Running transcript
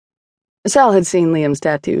Sal had seen Liam's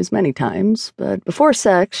tattoos many times, but before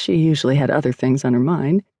sex she usually had other things on her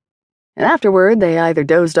mind, and afterward they either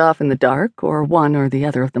dozed off in the dark or one or the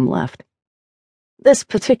other of them left. This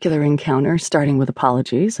particular encounter, starting with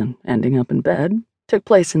apologies and ending up in bed, took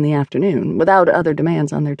place in the afternoon, without other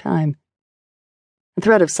demands on their time. A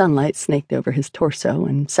thread of sunlight snaked over his torso,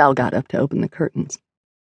 and Sal got up to open the curtains.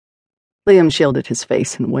 Liam shielded his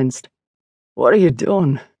face and winced. "What are you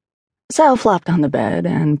doing?" Sal flopped on the bed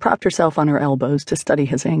and propped herself on her elbows to study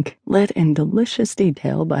his ink, lit in delicious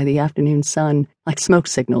detail by the afternoon sun, like smoke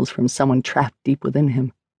signals from someone trapped deep within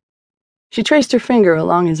him. She traced her finger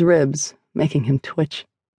along his ribs, making him twitch.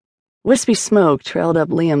 Wispy smoke trailed up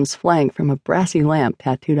Liam's flank from a brassy lamp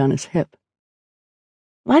tattooed on his hip.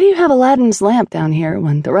 "Why do you have Aladdin's lamp down here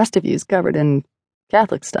when the rest of you's covered in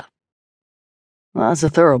Catholic stuff?" "Well, that's a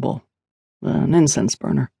thurible, an incense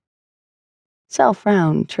burner." Sal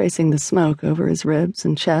frowned, tracing the smoke over his ribs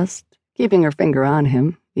and chest, keeping her finger on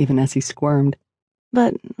him, even as he squirmed.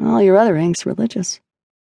 "But all your other ink's religious."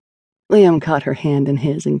 Liam caught her hand in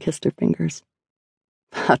his and kissed her fingers.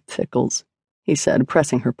 "That tickles," he said,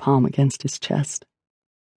 pressing her palm against his chest.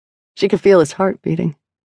 She could feel his heart beating.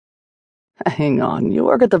 "Hang on, you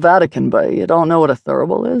work at the Vatican, but you don't know what a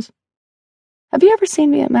thurible is?" "Have you ever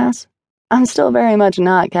seen me at Mass? I'm still very much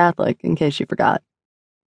not Catholic, in case you forgot."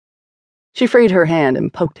 She freed her hand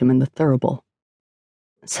and poked him in the thurible.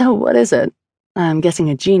 "So what is it? I'm guessing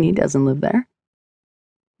a genie doesn't live there."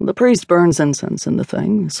 "The priest burns incense in the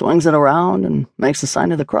thing, swings it around, and makes the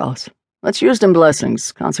sign of the cross. It's used in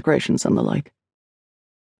blessings, consecrations, and the like."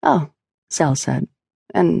 "Oh," Sal said.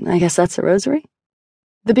 "And I guess that's a rosary?"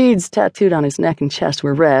 The beads tattooed on his neck and chest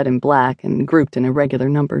were red and black and grouped in irregular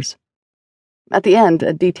numbers. At the end,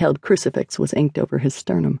 a detailed crucifix was inked over his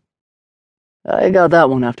sternum. "I got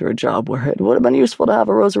that one after a job where it would have been useful to have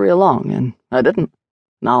a rosary along, and I didn't.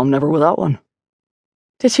 Now I'm never without one."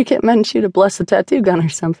 "Did you get Menchu to bless the tattoo gun or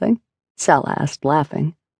something?" Sal asked,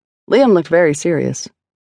 laughing. Liam looked very serious.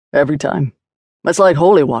 "Every time. It's like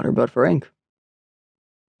holy water, but for ink."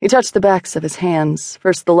 He touched the backs of his hands,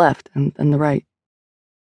 first the left and then the right.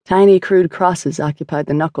 Tiny, crude crosses occupied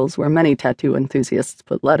the knuckles where many tattoo enthusiasts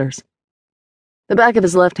put letters. The back of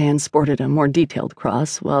his left hand sported a more detailed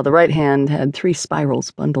cross, while the right hand had 3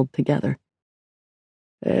 spirals bundled together.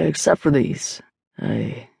 "Except for these.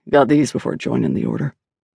 I got these before joining the order."